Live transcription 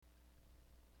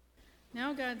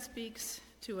Now God speaks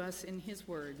to us in his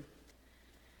word.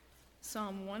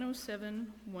 Psalm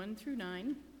 107, 1 through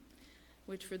 9,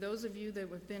 which for those of you that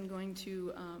have been going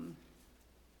to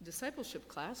discipleship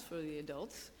class for the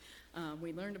adults,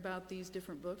 we learned about these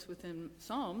different books within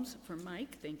Psalms from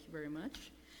Mike. Thank you very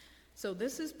much. So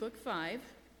this is book 5.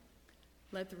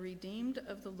 Let the redeemed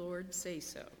of the Lord say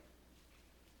so.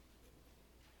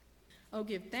 Oh,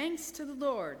 give thanks to the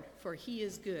Lord, for he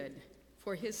is good,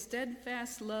 for his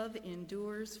steadfast love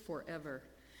endures forever.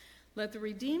 Let the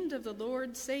redeemed of the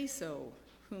Lord say so,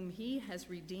 whom he has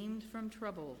redeemed from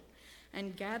trouble,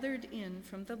 and gathered in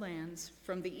from the lands,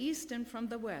 from the east and from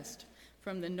the west,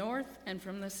 from the north and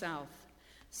from the south.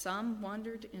 Some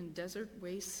wandered in desert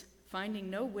wastes, finding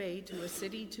no way to a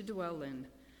city to dwell in.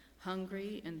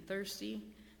 Hungry and thirsty,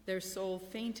 their soul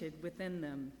fainted within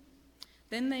them.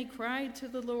 Then they cried to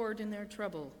the Lord in their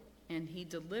trouble, and he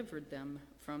delivered them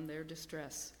from their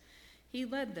distress. He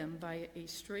led them by a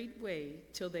straight way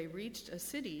till they reached a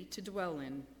city to dwell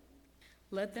in.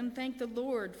 Let them thank the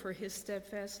Lord for his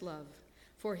steadfast love,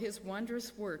 for his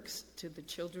wondrous works to the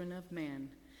children of man.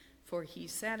 For he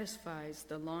satisfies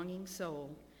the longing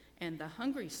soul, and the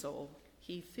hungry soul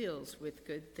he fills with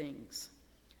good things.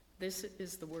 This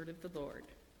is the word of the Lord.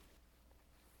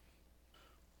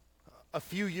 A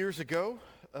few years ago,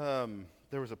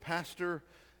 there was a pastor,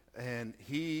 and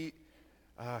he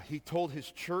told his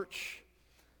church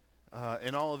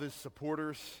and all of his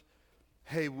supporters,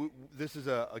 hey, this is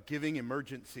a giving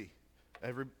emergency.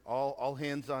 All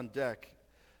hands on deck.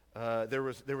 There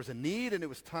was a need, and it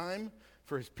was time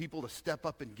for his people to step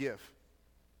up and give.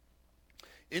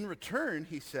 In return,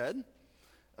 he said,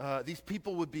 these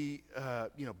people would be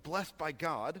blessed by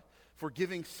God for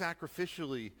giving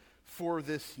sacrificially for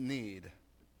this need.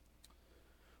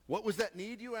 What was that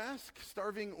need, you ask?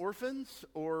 Starving orphans,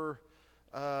 or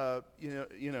a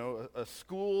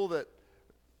school that?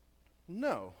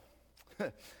 No.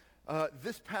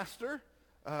 This pastor,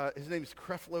 his name is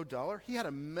Creflo Dollar. He had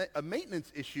a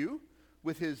maintenance issue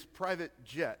with his private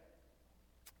jet,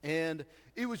 and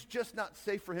it was just not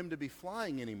safe for him to be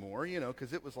flying anymore,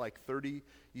 because it was like 30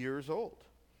 years old.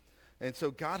 And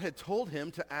so God had told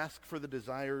him to ask for the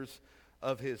desires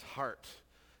of his heart.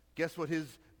 Guess what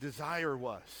his desire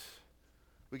was?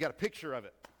 We got a picture of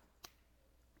it.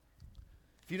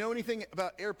 If you know anything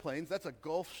about airplanes, that's a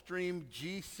Gulfstream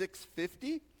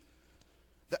G650.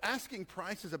 The asking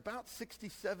price is about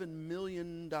 $67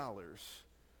 million. And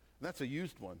that's a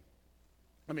used one.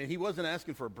 I mean, he wasn't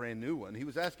asking for a brand new one. He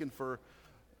was asking for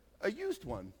a used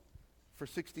one for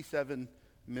 $67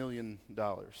 million.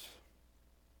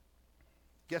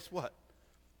 Guess what?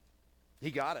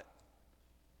 He got it.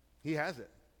 He has it.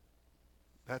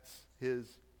 That's his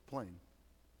plane.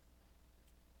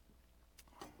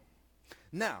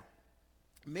 Now,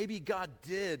 maybe God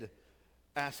did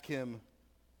ask him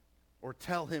or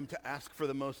tell him to ask for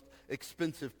the most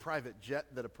expensive private jet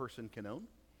that a person can own.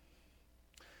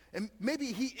 And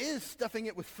maybe he is stuffing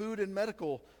it with food and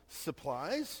medical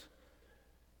supplies.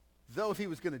 Though if he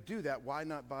was going to do that, why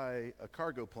not buy a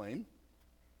cargo plane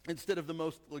instead of the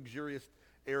most luxurious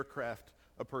aircraft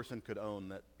a person could own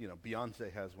that,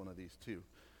 Beyonce has one of these too.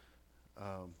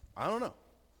 I don't know.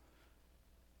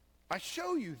 I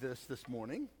show you this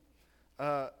morning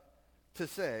to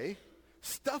say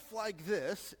stuff like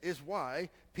this is why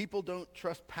people don't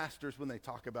trust pastors when they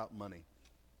talk about money.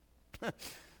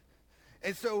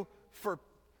 And so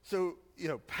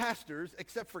pastors,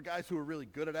 except for guys who are really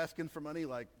good at asking for money,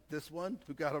 like this one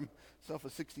who got himself a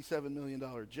 $67 million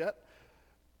jet,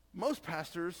 most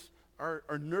pastors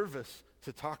are nervous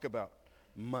to talk about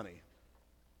money.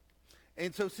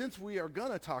 And so since we are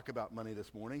going to talk about money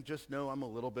this morning, just know I'm a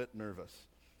little bit nervous.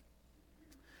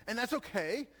 And that's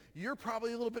okay. You're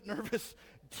probably a little bit nervous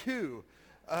too.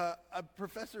 A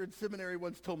professor in seminary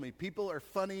once told me, people are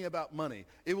funny about money.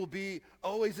 It will be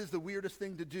always is the weirdest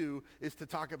thing to do is to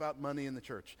talk about money in the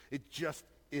church. It just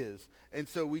is. And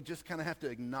so we just kind of have to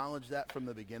acknowledge that from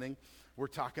the beginning. We're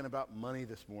talking about money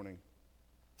this morning.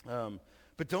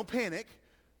 But don't panic.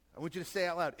 I want you to say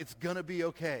out loud, it's going to be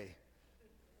okay.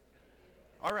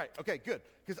 All right, okay, good.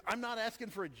 Because I'm not asking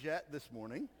for a jet this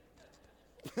morning.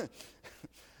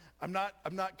 I'm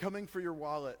not coming for your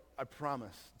wallet, I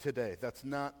promise, today. That's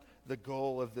not the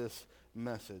goal of this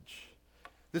message.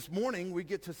 This morning, we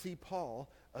get to see Paul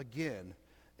again.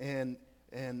 And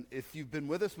if you've been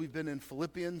with us, we've been in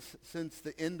Philippians since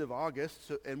the end of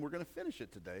August, and we're going to finish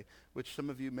it today, which some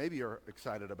of you maybe are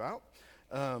excited about.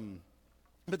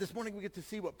 But this morning, we get to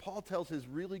see what Paul tells his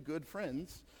really good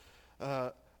friends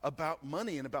about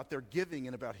money and about their giving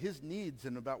and about his needs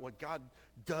and about what God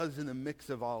does in the mix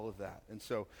of all of that. And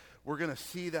so we're going to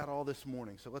see that all this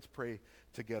morning. So let's pray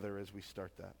together as we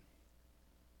start that.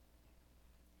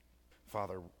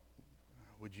 Father,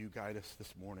 would you guide us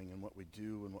this morning in what we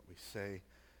do and what we say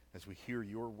as we hear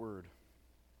your word?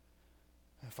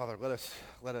 Father,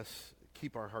 let us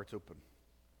keep our hearts open.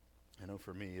 I know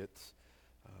for me it's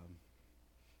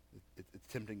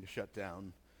tempting to shut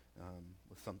down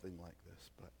with something like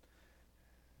this, but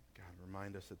God,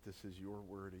 remind us that this is your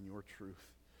word and your truth.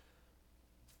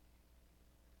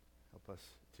 Help us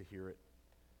to hear it.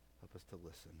 Help us to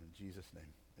listen. In Jesus'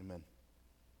 name, amen.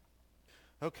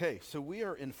 Okay, so we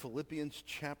are in Philippians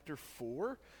chapter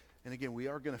 4, and again, we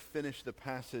are going to finish the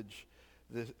passage,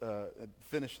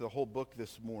 finish the whole book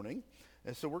this morning,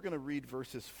 and so we're going to read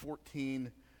verses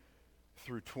 14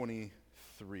 through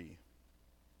 23.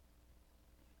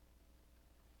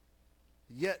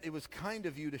 Yet it was kind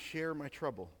of you to share my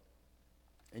trouble.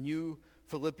 And you,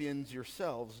 Philippians,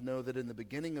 yourselves know that in the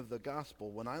beginning of the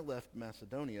gospel, when I left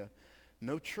Macedonia,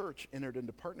 no church entered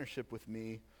into partnership with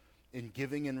me in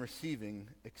giving and receiving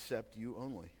except you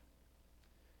only.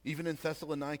 Even in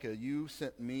Thessalonica, you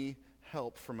sent me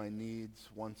help for my needs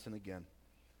once and again.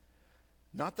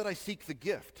 Not that I seek the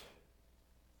gift,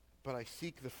 but I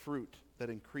seek the fruit that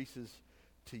increases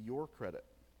to your credit.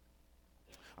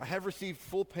 I have received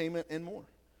full payment and more.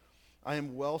 I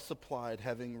am well supplied,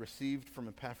 having received from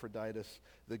Epaphroditus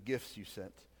the gifts you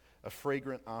sent, a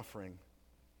fragrant offering,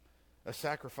 a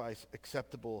sacrifice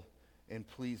acceptable and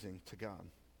pleasing to God.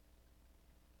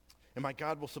 And my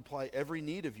God will supply every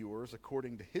need of yours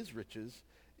according to his riches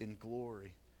in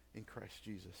glory in Christ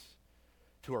Jesus.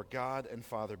 To our God and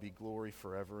Father be glory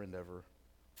forever and ever.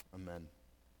 Amen.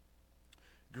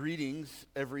 Greet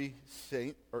every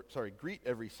saint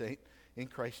in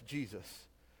Christ Jesus.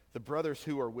 The brothers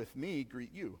who are with me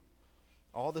greet you.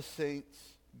 All the saints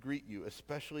greet you,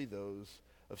 especially those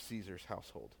of Caesar's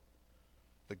household.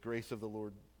 The grace of the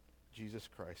Lord Jesus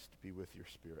Christ be with your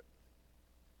spirit.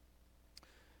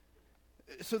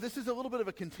 So this is a little bit of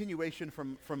a continuation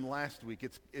from last week.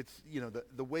 It's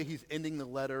the way he's ending the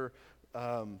letter,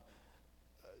 talking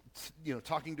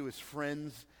to his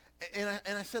friends.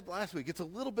 And I said last week, it's a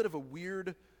little bit of a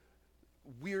weird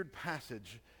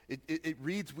passage. It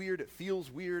reads weird. It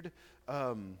feels weird.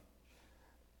 I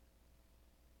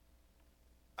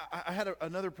had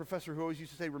another professor who always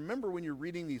used to say, remember when you're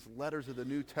reading these letters of the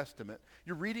New Testament,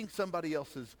 you're reading somebody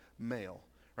else's mail,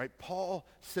 right? Paul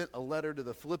sent a letter to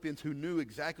the Philippians who knew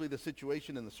exactly the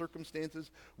situation and the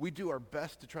circumstances. We do our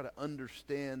best to try to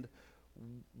understand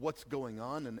what's going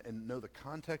on and know the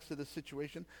context of the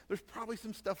situation. There's probably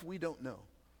some stuff we don't know.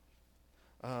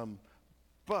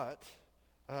 But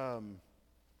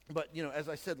as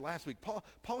I said last week, Paul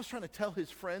was trying to tell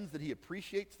his friends that he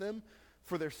appreciates them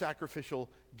for their sacrificial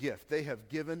gift. They have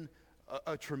given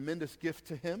a tremendous gift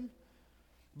to him,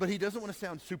 but he doesn't want to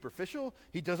sound superficial.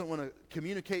 He doesn't want to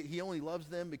communicate he only loves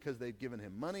them because they've given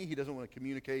him money. He doesn't want to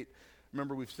communicate.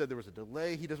 Remember, we've said there was a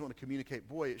delay. He doesn't want to communicate,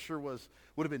 boy, it sure would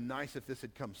have been nice if this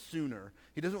had come sooner.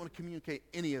 He doesn't want to communicate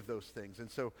any of those things.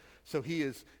 And so he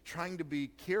is trying to be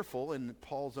careful in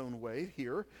Paul's own way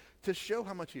here to show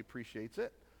how much he appreciates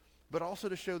it, but also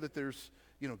to show that there's,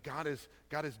 God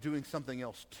is doing something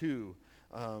else too.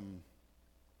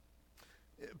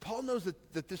 Paul knows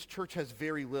that this church has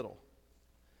very little.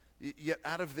 Yet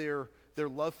out of their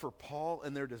love for Paul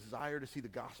and their desire to see the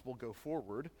gospel go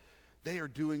forward, they are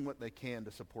doing what they can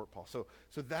to support Paul. So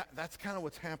that's kind of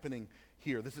what's happening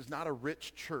here. This is not a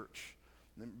rich church.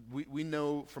 We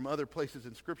know from other places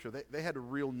in Scripture, they had a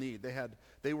real need.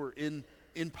 They were in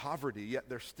poverty, yet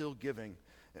they're still giving.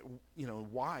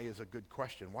 Why is a good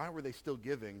question. Why were they still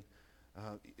giving,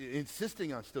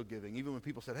 insisting on still giving, even when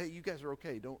people said, hey, you guys are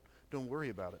okay, don't worry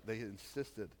about it. They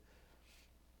insisted.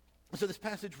 So this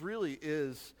passage really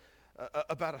is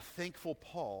about a thankful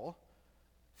Paul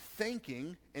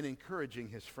thanking and encouraging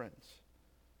his friends.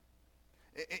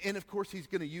 And of course, he's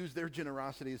going to use their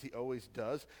generosity, as he always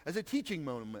does, as a teaching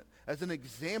moment, as an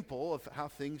example of how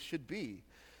things should be.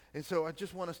 And so I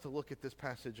just want us to look at this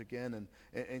passage again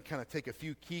and kind of take a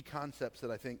few key concepts that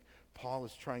I think Paul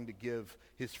is trying to give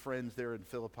his friends there in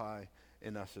Philippi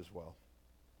and us as well.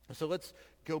 So let's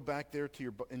go back there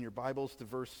to in your Bibles to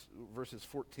verses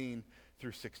 14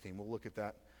 through 16. We'll look at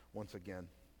that once again.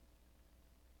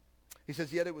 He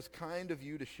says, yet it was kind of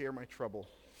you to share my trouble.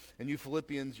 And you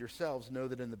Philippians yourselves know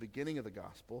that in the beginning of the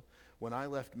gospel, when I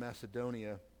left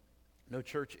Macedonia, no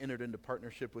church entered into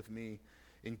partnership with me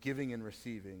in giving and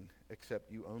receiving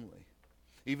except you only.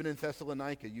 Even in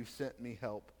Thessalonica, you sent me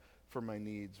help for my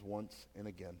needs once and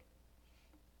again.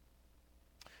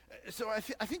 So I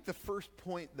think the first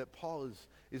point that Paul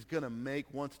is going to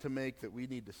make, wants to make, that we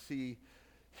need to see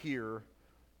here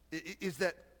is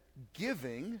that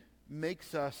giving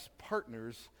makes us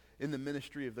partners in the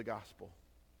ministry of the gospel.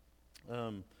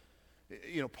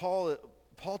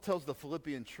 Paul tells the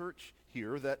Philippian church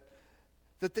here that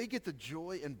they get the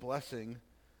joy and blessing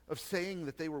of saying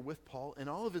that they were with Paul in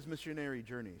all of his missionary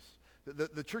journeys.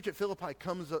 The church at Philippi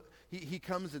comes, he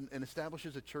comes and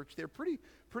establishes a church there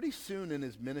pretty soon in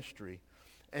his ministry,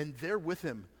 and they're with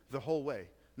him the whole way.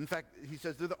 In fact, he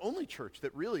says they're the only church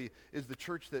that really is the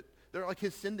church that, they're like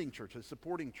his sending church, his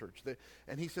supporting church.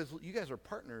 And he says, you guys are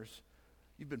partners.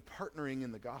 You've been partnering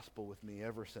in the gospel with me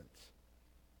ever since.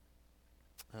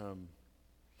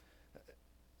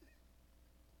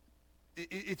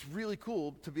 It's really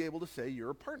cool to be able to say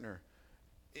you're a partner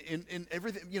in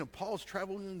everything. Paul's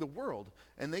traveling the world,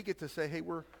 and they get to say, hey,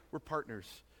 we're partners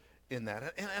in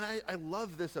that. And I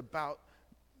love this about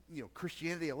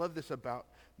Christianity. I love this about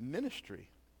ministry.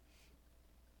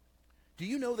 Do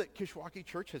you know that Kishwaukee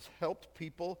Church has helped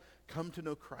people come to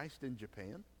know Christ in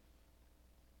Japan?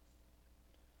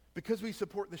 Because we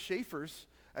support the Schaeffers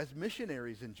as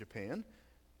missionaries in Japan,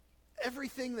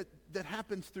 everything that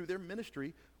happens through their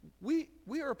ministry, we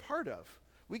are a part of.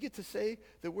 We get to say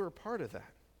that we're a part of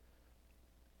that.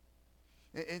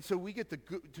 And so we get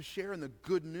to share in the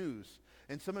good news.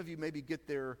 And some of you maybe get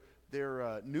their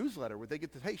newsletter where they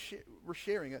get to, hey, we're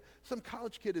sharing it. Some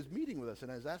college kid is meeting with us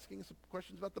and is asking us some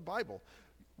questions about the Bible.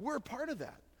 We're a part of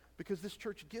that because this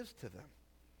church gives to them.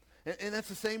 And that's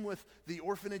the same with the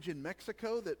orphanage in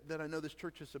Mexico that I know this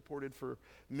church has supported for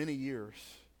many years.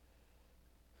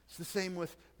 It's the same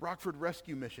with Rockford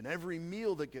Rescue Mission. Every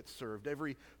meal that gets served,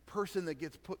 every person that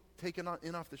gets taken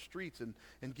in off the streets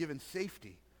and given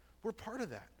safety, we're part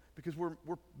of that because we're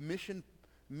mission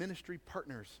ministry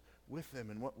partners with them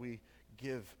in what we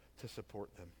give to support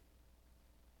them.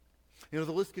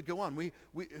 The list could go on.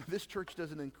 This church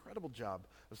does an incredible job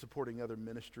of supporting other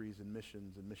ministries and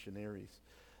missions and missionaries.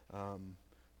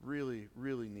 Really,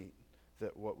 really neat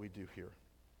that what we do here.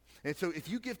 And so if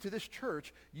you give to this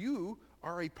church, you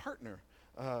are a partner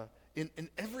in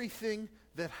everything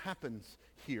that happens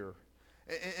here.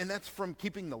 And that's from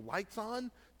keeping the lights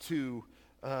on to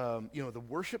the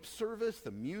worship service,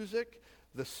 the music,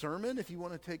 the sermon, if you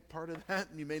want to take part of that,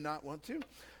 and you may not want to.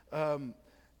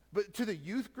 But to the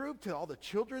youth group, to all the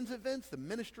children's events, the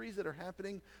ministries that are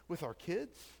happening with our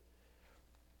kids,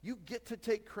 you get to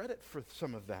take credit for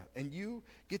some of that, and you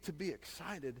get to be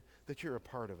excited that you're a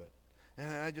part of it.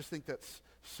 And I just think that's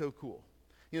so cool.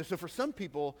 So for some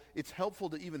people, it's helpful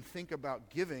to even think about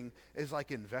giving as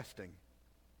like investing.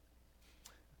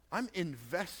 I'm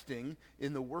investing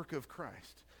in the work of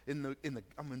Christ. I'm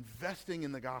investing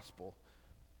in the gospel.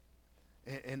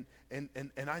 And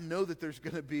I know that there's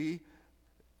going to be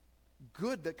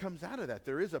good that comes out of that.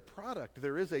 There is a product.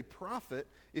 There is a profit,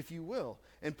 if you will.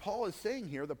 And Paul is saying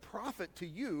here, the profit to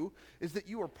you is that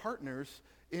you are partners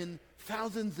in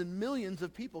thousands and millions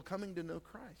of people coming to know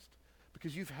Christ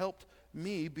because you've helped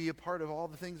me be a part of all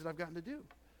the things that I've gotten to do.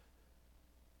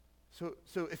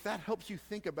 So if that helps you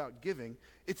think about giving,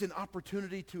 it's an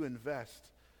opportunity to invest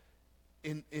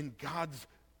in God's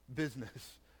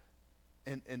business.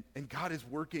 And God is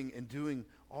working and doing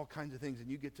all kinds of things, and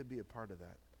you get to be a part of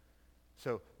that.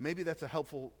 So maybe that's a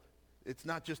helpful, it's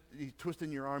not just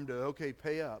twisting your arm to, okay,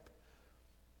 pay up.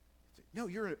 No,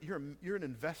 you're an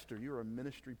investor. You're a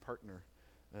ministry partner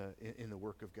in the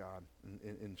work of God,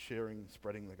 in sharing and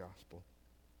spreading the gospel.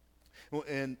 Well,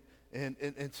 and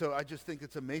so I just think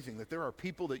it's amazing that there are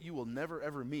people that you will never,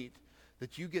 ever meet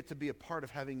that you get to be a part of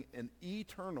having an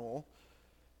eternal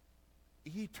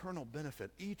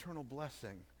benefit, eternal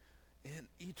blessing, and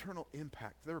eternal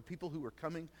impact. There are people who are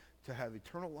coming to have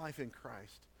eternal life in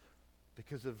Christ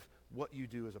because of what you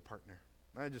do as a partner.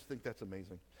 I just think that's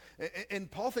amazing. And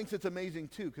Paul thinks it's amazing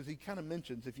too because he kind of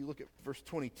mentions, if you look at verse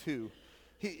 22,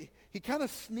 he kind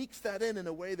of sneaks that in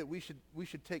a way that we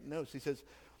should take notes. He says,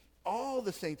 all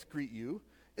the saints greet you,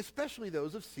 especially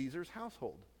those of Caesar's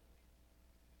household.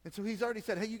 And so he's already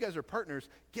said, hey, you guys are partners.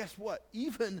 Guess what?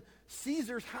 Even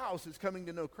Caesar's house is coming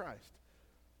to know Christ.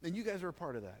 And you guys are a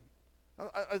part of that.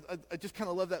 I just kind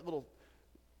of love that little,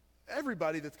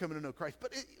 everybody that's coming to know Christ,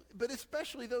 but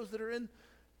especially those that are in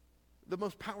the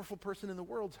most powerful person in the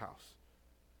world's house.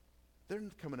 They're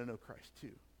coming to know Christ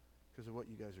too because of what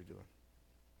you guys are doing.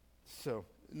 So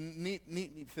neat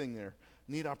thing there.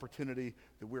 Neat opportunity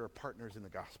that we're partners in the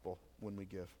gospel when we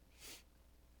give.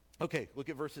 Okay, look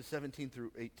at verses 17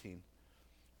 through 18.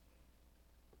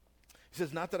 He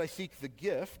says, not that I seek the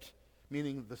gift,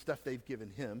 meaning the stuff they've given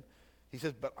him. He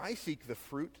says, but I seek the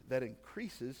fruit that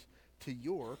increases to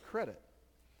your credit.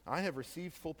 I have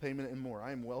received full payment and more.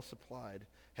 I am well supplied,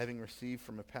 having received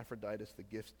from Epaphroditus the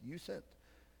gifts you sent,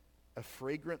 a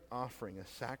fragrant offering, a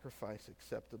sacrifice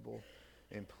acceptable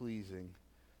and pleasing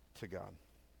to God.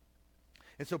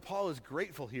 And so Paul is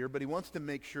grateful here, but he wants to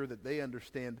make sure that they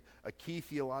understand a key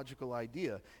theological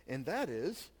idea, and that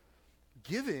is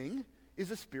giving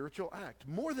is a spiritual act.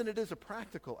 More than it is a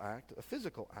practical act, a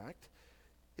physical act,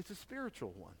 it's a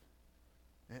spiritual one.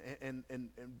 And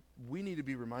we need to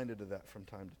be reminded of that from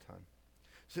time to time.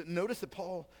 So notice that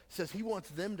Paul says he wants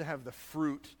them to have the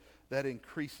fruit that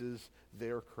increases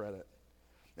their credit.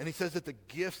 And he says that the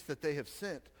gifts that they have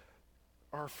sent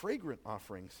are fragrant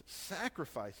offerings,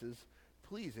 sacrifices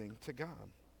pleasing to God.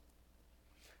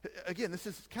 Again, this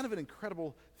is kind of an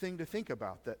incredible thing to think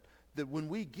about, that when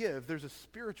we give, there's a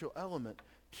spiritual element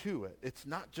to it. It's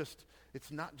not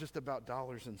just about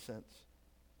dollars and cents.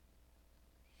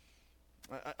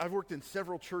 I've worked in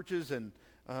several churches, and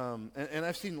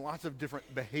I've seen lots of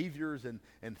different behaviors and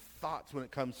thoughts when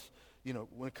it comes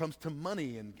to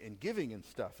money and giving and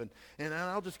stuff. And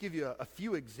I'll just give you a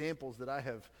few examples that I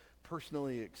have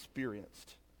personally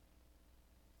experienced.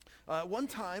 One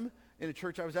time in a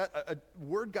church I was at, a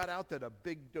word got out that a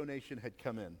big donation had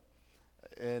come in,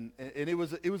 and it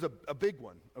was a big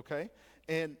one, okay?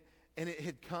 And it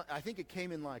had come, I think it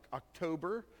came in like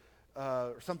October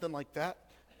or something like that.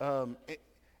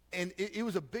 And it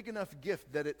was a big enough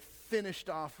gift that it finished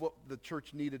off what the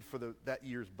church needed for that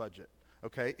year's budget.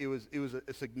 Okay, it was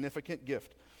a significant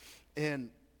gift, and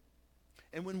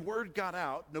when word got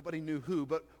out, nobody knew who,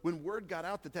 but when word got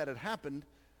out that had happened,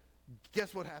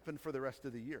 guess what happened for the rest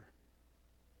of the year?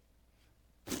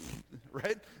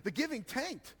 Right? The giving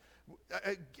tanked.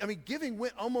 I mean, giving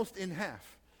went almost in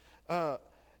half,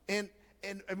 and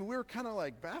I mean, we were kind of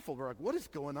like baffled. We're like, what is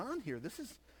going on here? This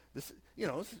is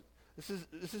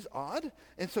odd.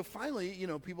 And so finally,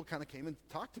 people kind of came and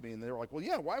talked to me, and they were like, well,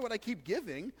 yeah, why would I keep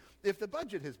giving if the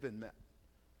budget has been met?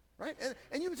 Right?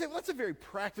 And you would say, well, that's a very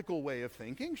practical way of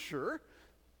thinking, sure.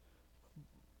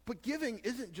 But giving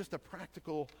isn't just a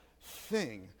practical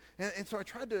thing. And so I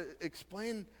tried to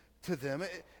explain to them,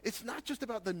 it's not just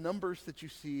about the numbers that you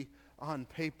see on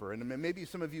paper. And maybe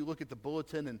some of you look at the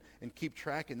bulletin and keep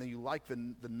track, and then you like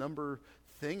the number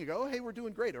thing. You go, oh, hey, we're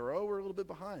doing great, or oh, we're a little bit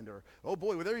behind, or oh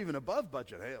boy, well, they're even above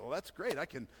budget. Hey, well, that's great. I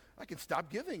can stop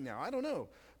giving now. I don't know.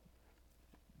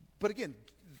 But again,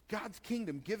 God's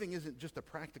kingdom, giving isn't just a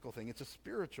practical thing. It's a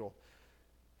spiritual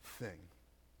thing.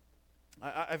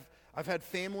 I've had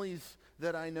families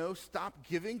that I know stop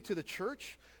giving to the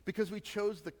church because we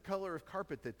chose the color of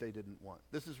carpet that they didn't want.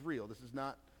 This is real. This is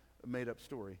not a made-up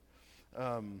story.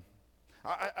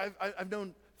 I've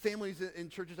known families in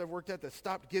churches I've worked at that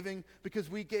stopped giving because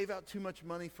we gave out too much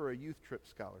money for a youth trip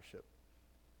scholarship.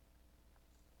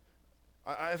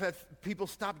 I've had people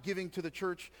stop giving to the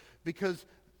church because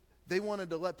they wanted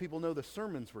to let people know the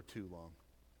sermons were too long.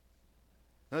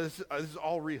 Now, this is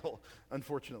all real,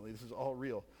 unfortunately. This is all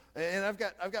real. And I've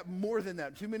got more than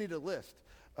that, too many to list.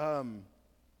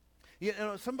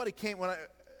 Somebody came,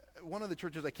 one of the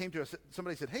churches I came to,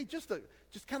 somebody said, hey, just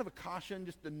kind of a caution,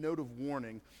 just a note of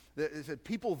warning. They said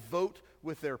people vote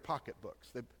with their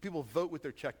pocketbooks. People vote with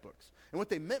their checkbooks. And what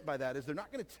they meant by that is they're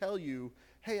not going to tell you,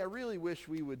 hey, I really wish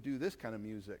we would do this kind of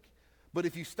music. But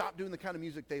if you stop doing the kind of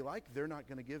music they like, they're not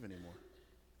going to give anymore.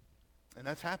 And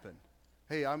that's happened.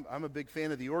 Hey, I'm a big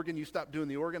fan of the organ. You stop doing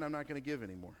the organ, I'm not going to give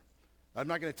anymore. I'm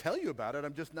not going to tell you about it.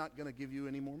 I'm just not going to give you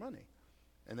any more money.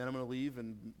 And then I'm going to leave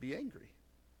and be angry.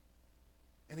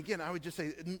 And again, I would just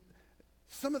say,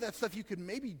 some of that stuff you could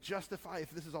maybe justify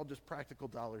if this is all just practical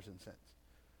dollars and cents.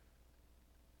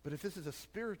 But if this is a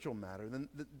spiritual matter,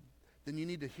 then you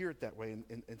need to hear it that way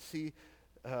and see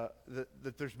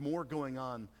that there's more going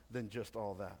on than just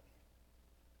all that.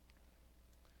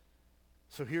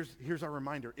 So here's our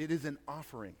reminder. It is an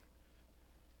offering.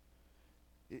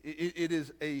 It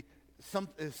is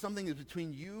something that's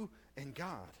between you and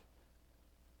God.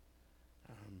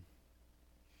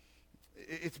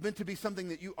 It's meant to be something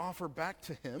that you offer back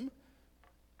to him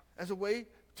as a way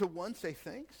to, one, say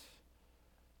thanks,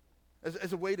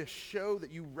 as a way to show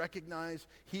that you recognize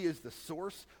he is the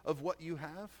source of what you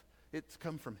have. It's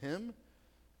come from him.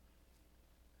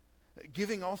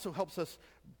 Giving also helps us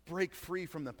break free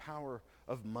from the power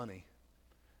of money.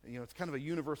 It's kind of a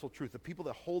universal truth. The people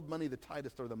that hold money the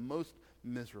tightest are the most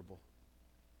miserable.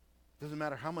 Doesn't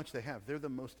matter how much they have, they're the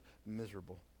most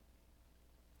miserable.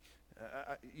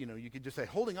 You could just say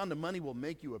holding on to money will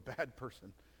make you a bad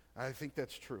person. I think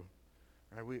that's true.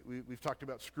 Right, we've talked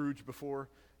about Scrooge before.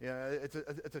 Yeah,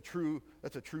 that's a true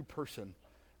person.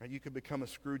 Right? You could become a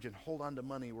Scrooge and hold on to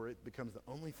money where it becomes the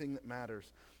only thing that matters,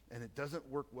 and it doesn't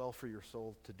work well for your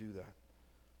soul to do that.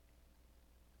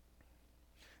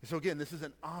 And so again, this is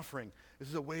an offering. This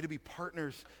is a way to be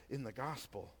partners in the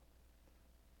gospel.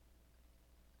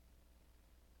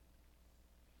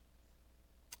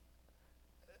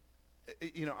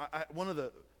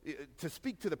 To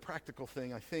speak to the practical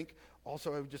thing, I think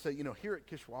also I would just say, here at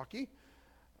Kishwaukee,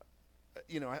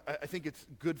 I think it's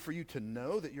good for you to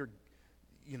know that your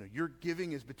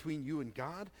giving is between you and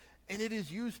God, and it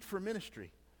is used for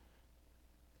ministry.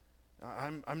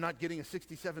 I'm not getting a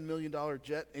 $67 million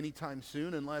jet anytime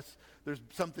soon unless there's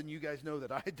something you guys know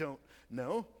that I don't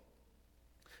know.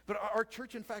 But our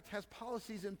church, in fact, has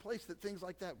policies in place that things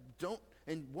like that don't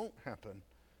and won't happen.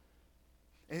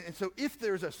 And so if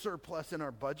there's a surplus in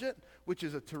our budget, which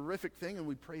is a terrific thing and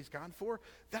we praise God for,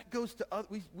 that goes to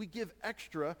we give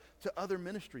extra to other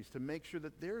ministries to make sure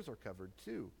that theirs are covered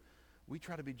too. We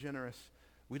try to be generous.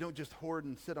 We don't just hoard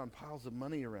and sit on piles of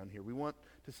money around here. We want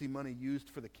to see money used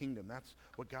for the kingdom. That's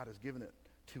what God has given it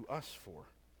to us for.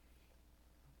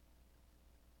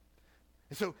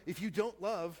 And so if you don't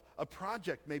love a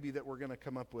project maybe that we're going to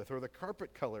come up with or the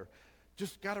carpet color,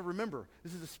 just got to remember,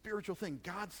 this is a spiritual thing.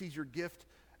 God sees your gift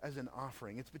as an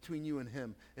offering. It's between you and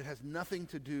him. It has nothing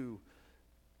to do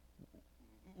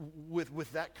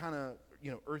with that kind of,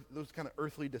 those kind of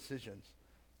earthly decisions.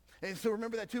 And so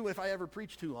remember that too, if I ever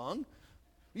preach too long,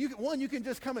 you can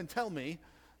just come and tell me,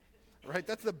 right?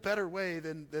 That's the better way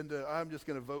than I'm just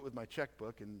going to vote with my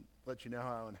checkbook and let you know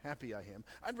how unhappy I am.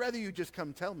 I'd rather you just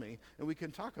come tell me and we can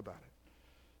talk about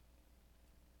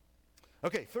it.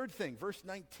 Okay, third thing, verse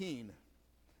 19.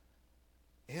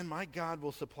 And my God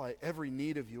will supply every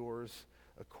need of yours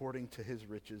according to his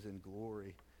riches and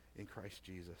glory in Christ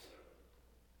Jesus.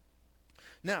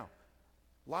 Now,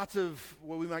 lots of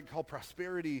what we might call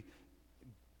prosperity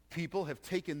people have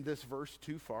taken this verse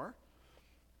too far.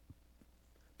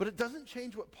 But it doesn't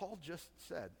change what Paul just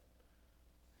said.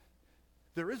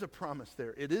 There is a promise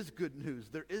there. It is good news.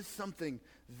 There is something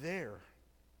there.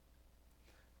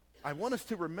 I want us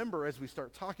to remember as we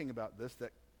start talking about this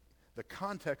that the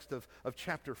context of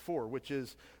chapter 4, which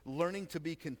is learning to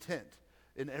be content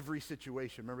in every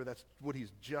situation. Remember, that's what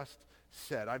he's just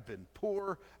said. I've been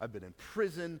poor. I've been in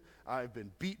prison. I've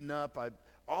been beaten up.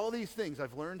 All these things,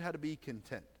 I've learned how to be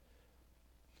content.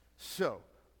 So,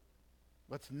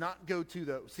 let's not go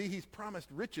to he's promised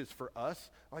riches for us,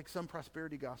 like some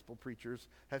prosperity gospel preachers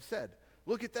have said.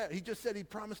 Look at that. He just said he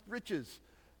promised riches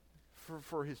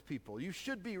for his people. You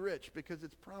should be rich because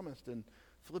it's promised in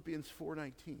Philippians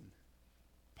 4:19.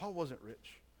 Paul wasn't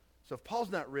rich. So if Paul's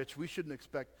not rich, we shouldn't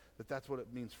expect that that's what it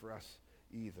means for us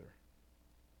either.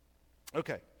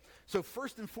 Okay, so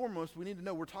first and foremost, we need to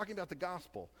know we're talking about the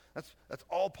gospel. That's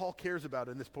all Paul cares about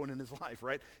in this point in his life,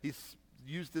 right? He's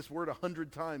used this word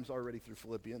 100 times already through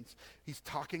Philippians. He's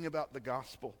talking about the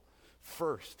gospel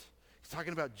first. He's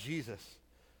talking about Jesus.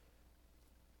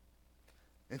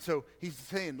 And so he's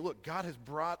saying, look, God has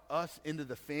brought us into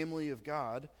the family of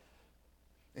God.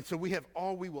 And so we have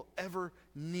all we will ever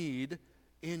need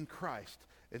in Christ.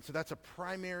 And so that's a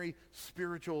primary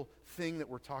spiritual thing that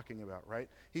we're talking about, right?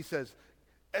 He says,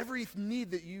 every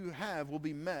need that you have will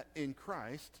be met in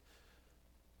Christ.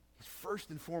 He's first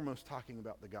and foremost talking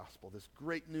about the gospel, this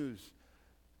great news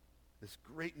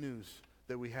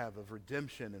that we have of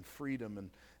redemption and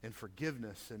freedom and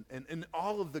forgiveness and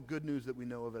all of the good news that we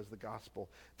know of as the gospel.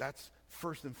 That's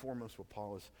first and foremost what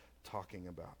Paul is talking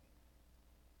about.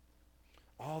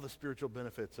 All the spiritual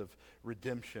benefits of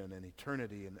redemption and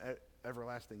eternity and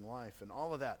everlasting life and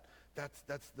all of that,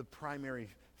 that's the primary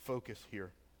focus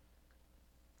here.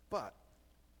 But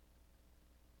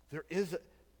there is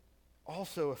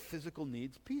also a physical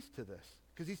needs piece to this,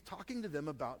 because he's talking to them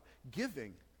about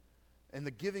giving and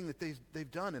the giving that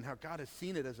they've done and how God has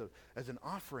seen it as an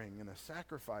offering and a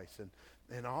sacrifice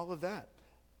and all of that.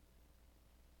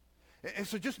 And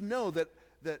so just know that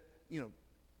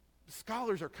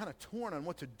scholars are kind of torn on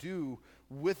what to do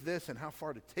with this and how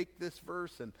far to take this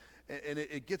verse, and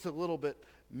it gets a little bit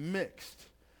mixed.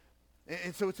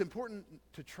 And so it's important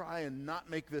to try and not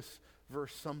make this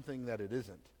verse something that it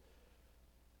isn't.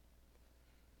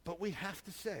 But we have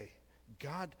to say,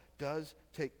 God does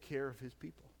take care of his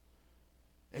people.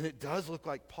 And it does look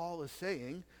like Paul is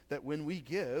saying that when we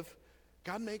give,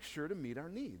 God makes sure to meet our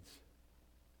needs.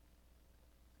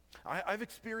 I've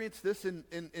experienced this in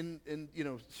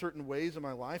certain ways in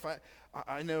my life.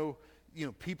 I know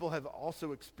people have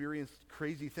also experienced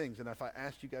crazy things. And if I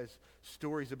asked you guys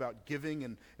stories about giving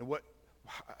and what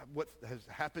has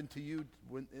happened to you,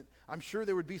 I'm sure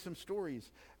there would be some stories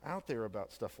out there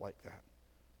about stuff like that.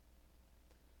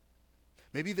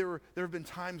 Maybe there have been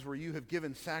times where you have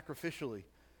given sacrificially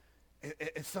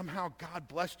and somehow God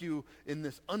blessed you in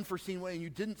this unforeseen way and you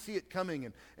didn't see it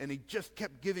coming, and he just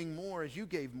kept giving more as you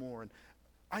gave more. And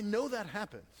I know that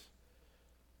happens.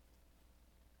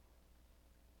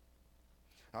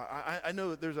 I know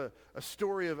that there's a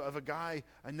story of a guy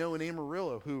I know in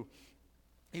Amarillo who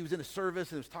he was in a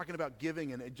service and was talking about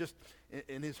giving, and it just,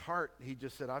 in his heart, he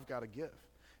just said, I've got to give.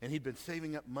 And he'd been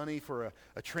saving up money for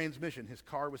a transmission. His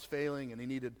car was failing and he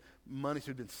needed money, so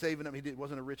he'd been saving up. He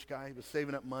wasn't a rich guy. He was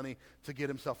saving up money to get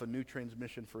himself a new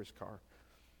transmission for his car.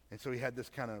 And so he had this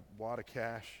kind of wad of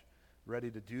cash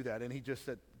ready to do that. And he just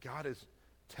said, God is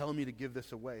telling me to give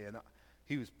this away. And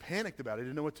he was panicked about it. He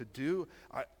didn't know what to do.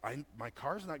 My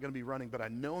car's not going to be running, but I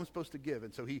know I'm supposed to give.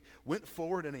 And so he went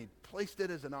forward and he placed it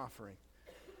as an offering.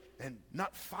 And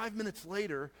not 5 minutes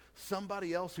later,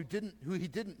 somebody else who he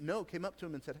didn't know came up to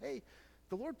him and said, hey,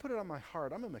 the Lord put it on my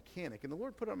heart. I'm a mechanic. And the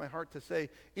Lord put it on my heart to say,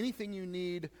 anything you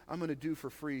need, I'm going to do for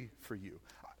free for you.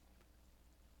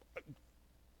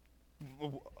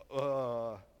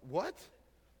 What?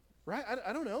 Right?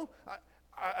 I don't know.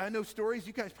 I know stories.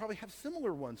 You guys probably have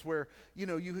similar ones where, you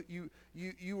know, you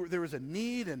were, there was a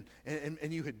need and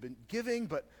you had been giving,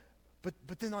 but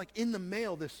then, like, in the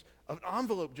mail, an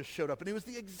envelope just showed up, and it was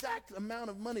the exact amount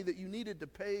of money that you needed to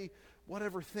pay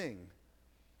whatever thing.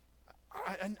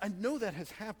 I know that has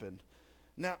happened.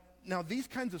 Now these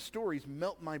kinds of stories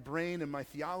melt my brain and my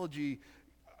theology.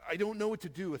 I don't know what to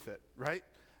do with it, right?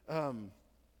 I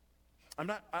don't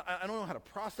know how to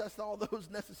process all those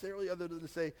necessarily, other than to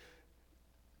say,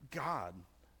 God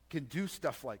can do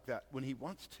stuff like that when he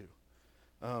wants to.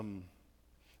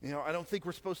 I don't think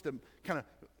we're supposed to kind of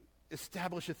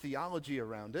establish a theology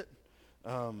around it.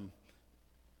 I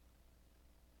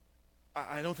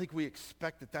don't think we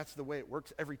expect that that's the way it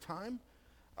works every time.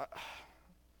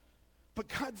 But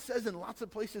God says in lots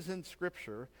of places in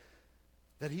Scripture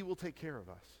that he will take care of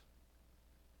us.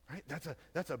 Right?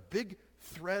 That's a big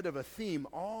thread of a theme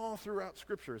all throughout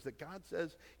Scripture, is that God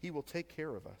says he will take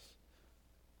care of us.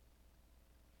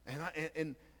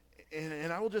 And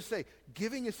I will just say,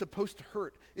 giving is supposed to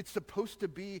hurt. It's supposed to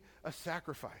be a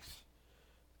sacrifice.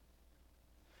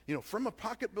 You know, from a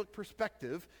pocketbook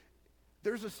perspective,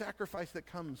 there's a sacrifice that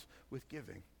comes with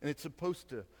giving, and it's supposed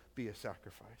to be a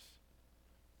sacrifice.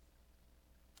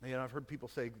 You know, I've heard people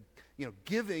say, you know,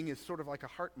 giving is sort of like a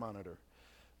heart monitor.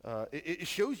 It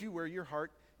shows you where your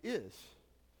heart is.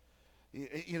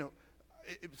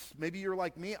 Maybe you're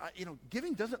like me.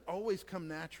 Giving doesn't always come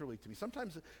naturally to me.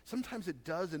 Sometimes it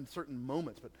does in certain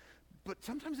moments, but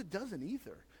sometimes it doesn't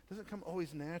either. It doesn't come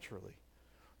always naturally.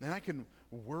 And I can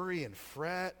worry and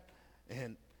fret,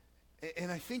 and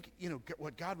I think, you know,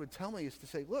 what God would tell me is to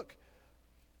say, look,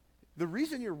 the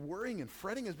reason you're worrying and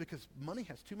fretting is because money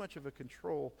has too much of a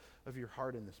control of your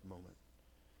heart in this moment.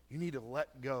 You need to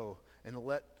let go and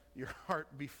let your heart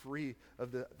be free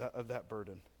of that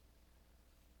burden.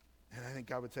 And I think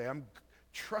God would say,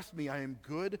 trust me, I am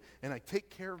good, and I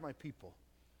take care of my people.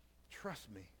 Trust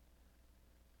me.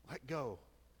 Let go.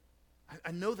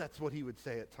 I know that's what he would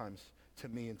say at times to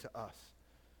me and to us.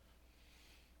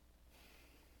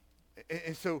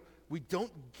 And so we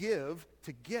don't give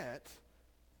to get,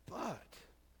 but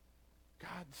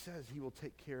God says he will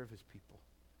take care of his people.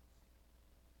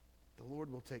 The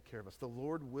Lord will take care of us. The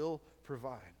Lord will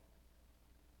provide.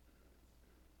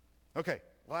 Okay,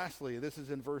 lastly, this is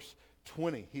in verse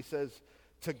 20. He says,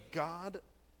 to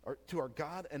our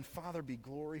God and Father be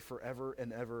glory forever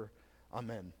and ever.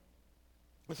 Amen.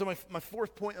 And so my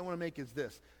fourth point I want to make is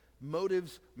this.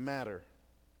 Motives matter.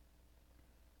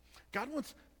 God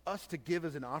wants us to give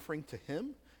as an offering to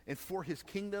him and for his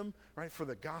kingdom, right, for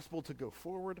the gospel to go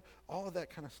forward, all of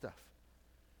that kind of stuff.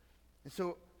 And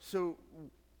so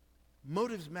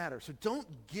motives matter. So don't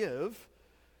give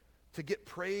to get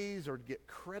praise or to get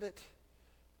credit.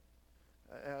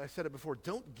 I said it before,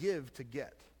 don't give to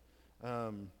get.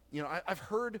 I've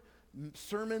heard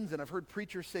sermons and I've heard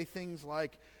preachers say things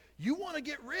like, you want to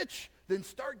get rich, then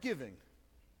start giving.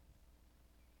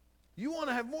 You want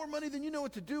to have more money than you know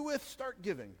what to do with, start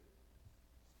giving.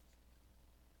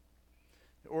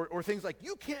 Or things like,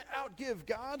 you can't outgive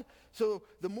God, so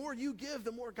the more you give,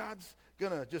 the more God's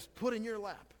going to just put in your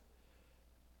lap.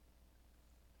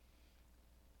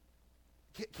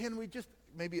 Can we just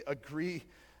maybe agree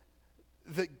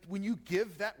that when you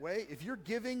give that way, if you're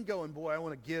giving going, boy, I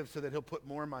want to give so that he'll put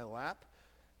more in my lap,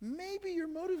 maybe your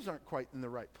motives aren't quite in the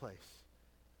right place.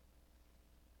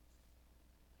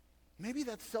 Maybe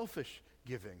that's selfish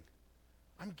giving.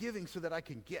 I'm giving so that I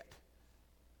can get.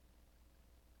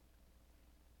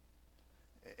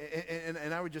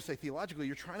 And I would just say theologically,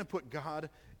 you're trying to put God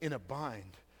in a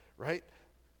bind, right?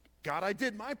 God, I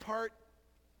did my part.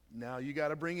 Now you got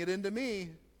to bring it into me.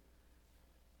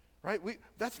 right?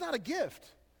 That's not a gift.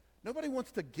 Nobody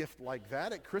wants to gift like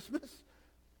that at Christmas.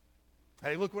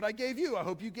 Hey, look what I gave you. I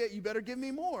hope you better give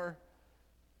me more.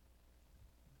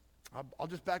 I'll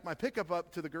just back my pickup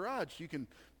up to the garage. You can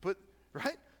put,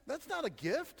 right? That's not a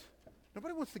gift.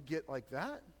 Nobody wants to get like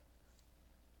that.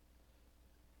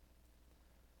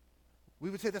 We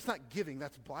would say that's not giving,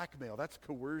 that's blackmail, that's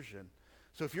coercion.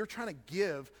 So if you're trying to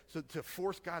give, so to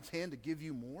force God's hand to give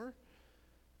you more,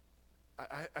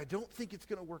 I don't think it's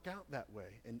going to work out that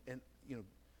way. And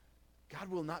God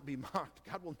will not be mocked.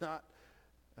 God will not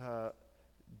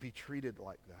be treated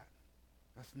like that.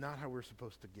 That's not how we're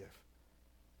supposed to give.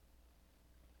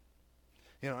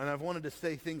 And I've wanted to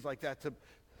say things like that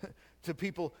to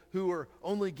people who are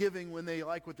only giving when they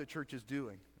like what the church is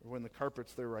doing or when the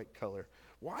carpet's their right color.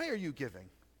 Why are you giving?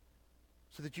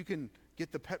 So that you can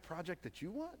get the pet project that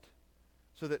you want?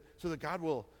 So that God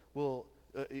will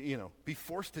be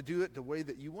forced to do it the way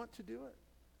that you want to do it?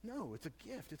 No, it's a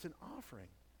gift. It's an offering.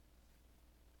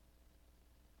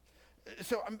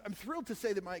 So I'm thrilled to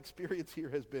say that my experience here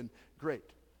has been great.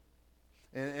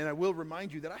 And I will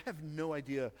remind you that I have no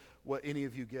idea what any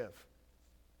of you give.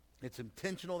 It's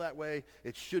intentional that way.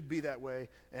 It should be that way.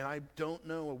 And I don't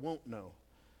know or won't know.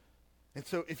 And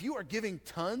so if you are giving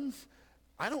tons,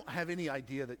 I don't have any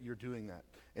idea that you're doing that.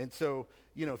 And so,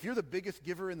 if you're the biggest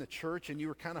giver in the church and you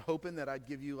were kind of hoping that I'd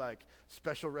give you like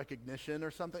special recognition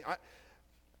or something, I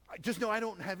just know I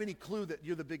don't have any clue that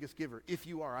you're the biggest giver. If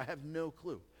you are, I have no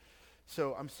clue.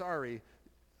 So I'm sorry.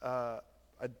 I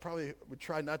probably would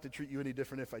try not to treat you any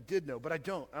different if I did know, but I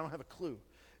don't. I don't have a clue.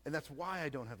 And that's why I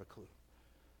don't have a clue.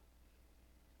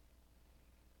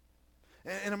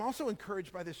 And I'm also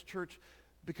encouraged by this church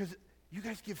because you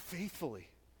guys give faithfully.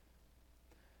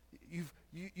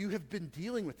 You have been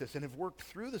dealing with this and have worked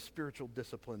through the spiritual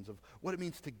disciplines of what it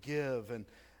means to give and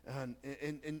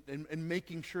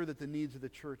making sure that the needs of the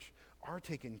church are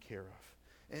taken care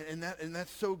of. And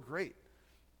that's so great.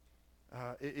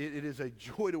 It is a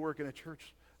joy to work in a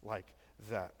church like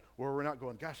that, where we're not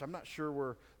going, gosh, I'm not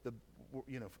sure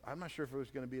I'm not sure if it was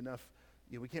going to be enough.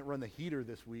 We can't run the heater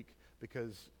this week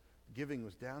because giving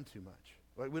was down too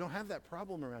much. We don't have that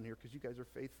problem around here because you guys are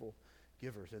faithful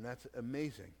givers, and that's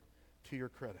amazing to your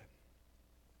credit.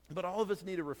 But all of us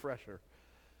need a refresher.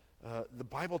 The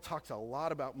Bible talks a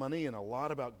lot about money and a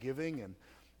lot about giving,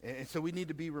 and so we need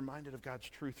to be reminded of God's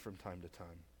truth from time to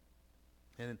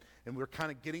time. And we're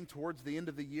kind of getting towards the end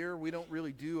of the year. We don't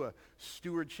really do a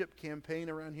stewardship campaign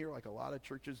around here like a lot of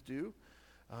churches do.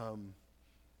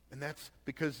 And that's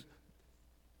because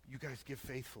you guys give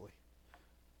faithfully.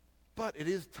 But it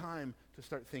is time to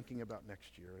start thinking about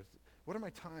next year. What are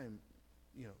my time,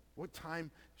 what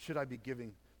time should I be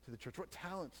giving to the church? What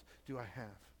talents do I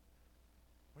have?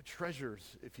 What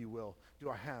treasures, if you will, do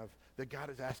I have that God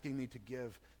is asking me to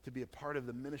give to be a part of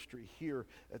the ministry here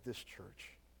at this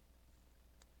church?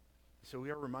 So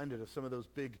we are reminded of some of those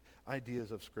big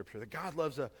ideas of Scripture, that God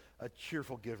loves a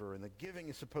cheerful giver, and that giving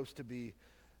is supposed to be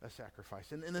a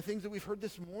sacrifice. And the things that we've heard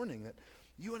this morning, that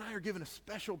you and I are given a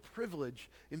special privilege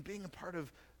in being a part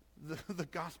of the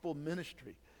gospel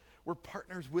ministry. We're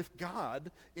partners with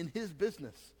God in his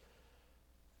business.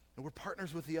 And we're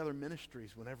partners with the other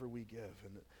ministries whenever we give.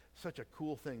 And it's such a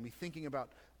cool thing. Me thinking about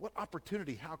what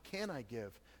opportunity, how can I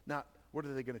give? Not what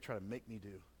are they going to try to make me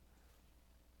do?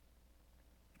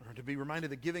 Or to be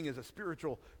reminded that giving is a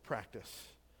spiritual practice.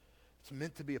 It's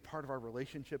meant to be a part of our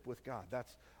relationship with God.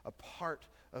 That's a part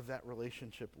of that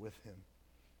relationship with him.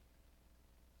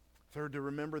 Third, to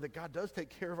remember that God does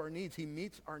take care of our needs. He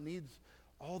meets our needs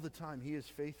all the time. He is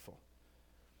faithful.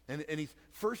 And he's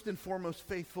first and foremost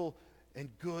faithful and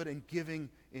good and giving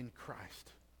in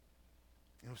Christ.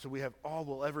 So we have all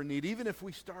we'll ever need. Even if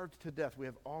we starved to death, we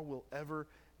have all we'll ever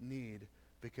need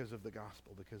because of the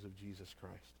gospel, because of Jesus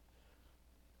Christ.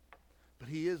 But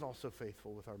he is also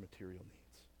faithful with our material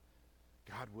needs.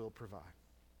 God will provide.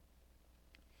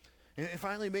 And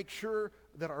finally, make sure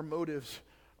that our motives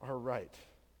are right.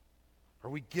 Are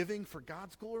we giving for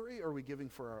God's glory, or are we giving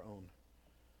for our own?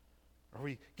 Are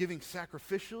we giving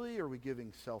sacrificially, or are we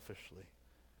giving selfishly?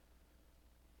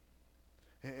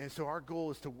 And so our goal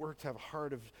is to work to have a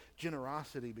heart of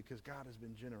generosity because God has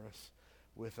been generous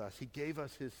with us. He gave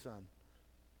us his son.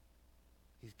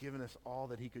 He's given us all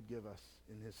that he could give us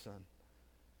in his son.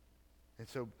 And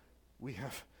so we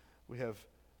have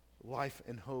life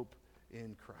and hope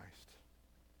in Christ.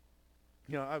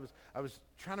 I was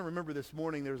trying to remember this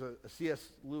morning, there's a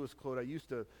C.S. Lewis quote. I used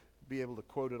to be able to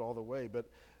quote it all the way, but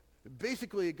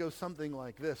basically it goes something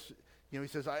like this. He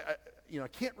says, I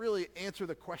can't really answer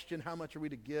the question, how much are we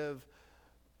to give,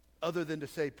 other than to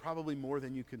say probably more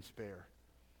than you can spare.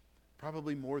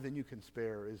 Probably more than you can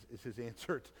spare is his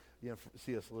answer to,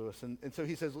 C.S. Lewis. And so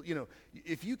he says,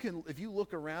 if you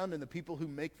look around and the people who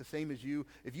make the same as you,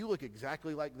 if you look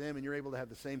exactly like them and you're able to have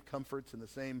the same comforts and the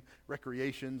same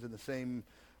recreations and the same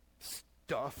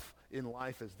stuff in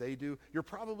life as they do, you're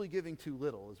probably giving too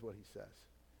little, is what he says.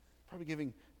 Probably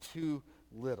giving too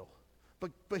little.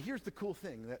 But here's the cool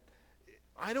thing, that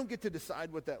I don't get to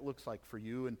decide what that looks like for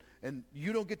you, and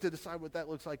you don't get to decide what that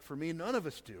looks like for me. None of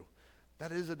us do.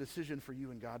 That is a decision for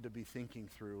you and God to be thinking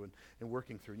through and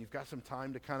working through. And you've got some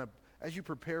time to kind of, as you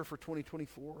prepare for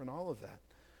 2024 and all of that,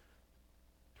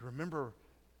 to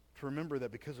remember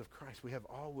that because of Christ, we have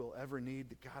all we'll ever need,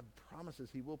 that God promises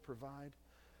he will provide,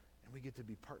 and we get to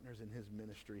be partners in his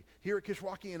ministry here at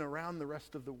Kishwaukee and around the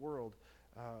rest of the world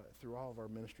through all of our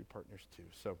ministry partners too.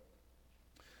 So,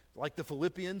 like the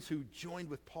Philippians who joined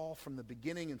with Paul from the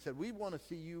beginning and said, we want to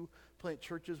see you plant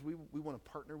churches. We want to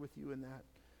partner with you in that.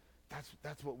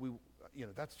 That's what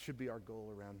that should be our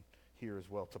goal around here as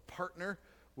well, to partner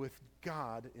with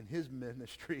God in his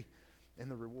ministry, and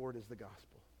the reward is the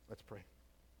gospel. Let's pray.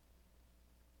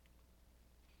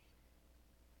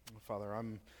 Father,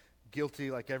 I'm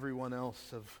guilty like everyone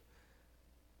else of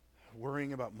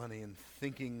worrying about money and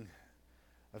thinking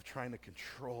of trying to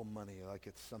control money like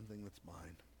it's something that's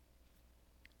mine.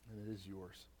 And it is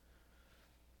yours.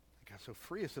 God, so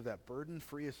free us of that burden,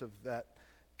 free us of that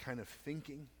kind of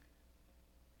thinking.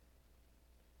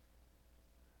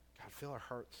 God, fill our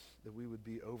hearts that we would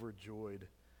be overjoyed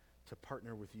to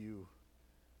partner with you.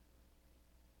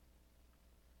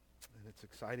 And it's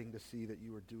exciting to see that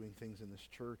you are doing things in this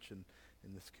church and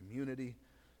in this community.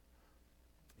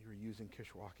 You are using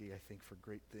Kishwaukee, I think, for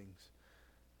great things.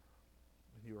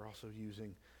 And you are also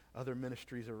using other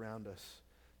ministries around us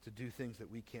to do things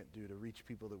that we can't do, to reach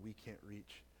people that we can't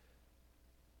reach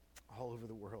all over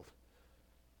the world.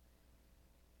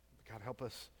 God, help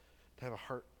us to have a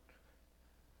heart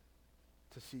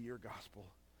to see your gospel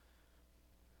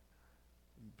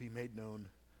be made known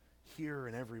here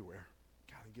and everywhere.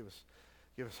 God, and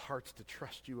give us hearts to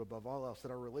trust you above all else, that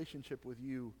our relationship with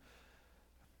you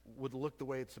would look the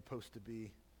way it's supposed to be,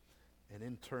 and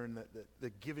in turn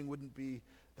that giving wouldn't be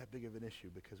that big of an issue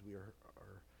because we are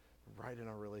right in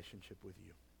our relationship with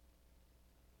you.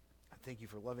 I thank you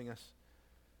for loving us.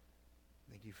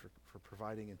 Thank you for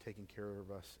providing and taking care of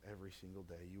us every single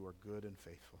day. You are good and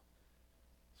faithful.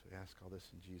 So we ask all this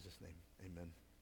in Jesus' name. Amen.